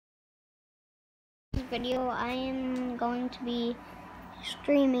video, I am going to be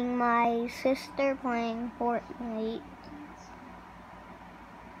streaming my sister playing Fortnite.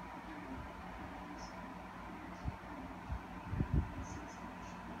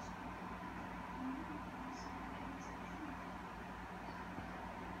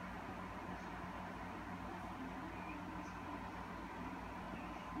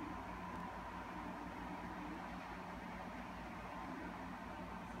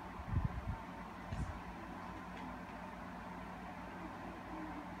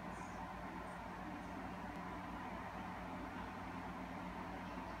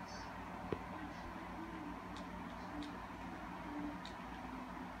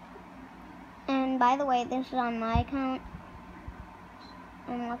 And by the way, this is on my account.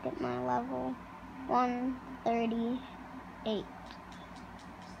 And look at my level. 138.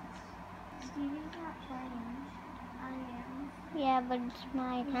 Stevie's not playing. I am. Yeah, but it's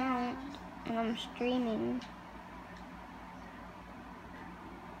my account. And I'm streaming.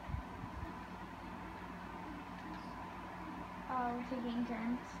 Oh, we're taking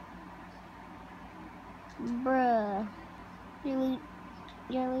turns. Bruh.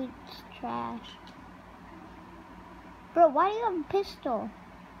 Your loot's trash. Bro, why do you have a pistol?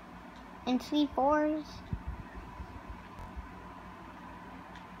 And C4s?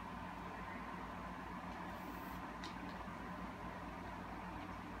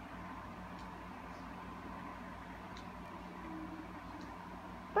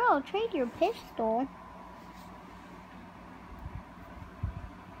 Bro, trade your pistol.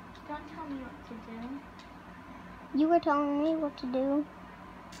 Don't tell me what to do. You were telling me what to do.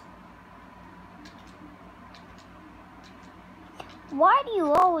 Why do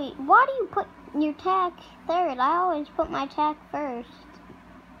you put your tack third? I always put my tack first.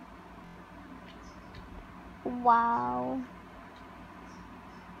 Wow.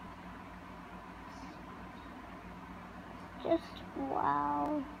 Just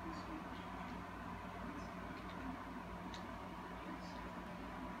wow.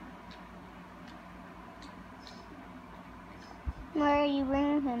 Where are you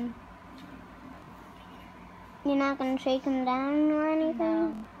bringing him? You're not gonna shake him down or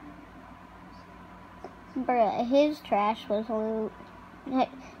anything? No. Bruh, his trash was loot.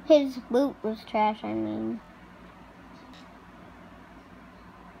 His loot was trash, I mean.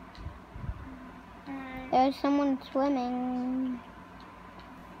 There's someone swimming.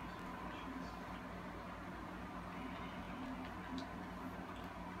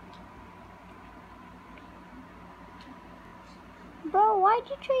 Bro, why'd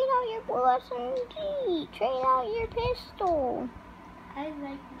you trade out your blue SMG? Trade out your pistol. I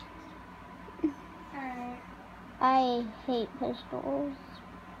like it. Alright. I hate pistols.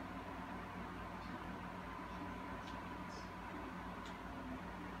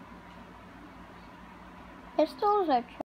 Pistols are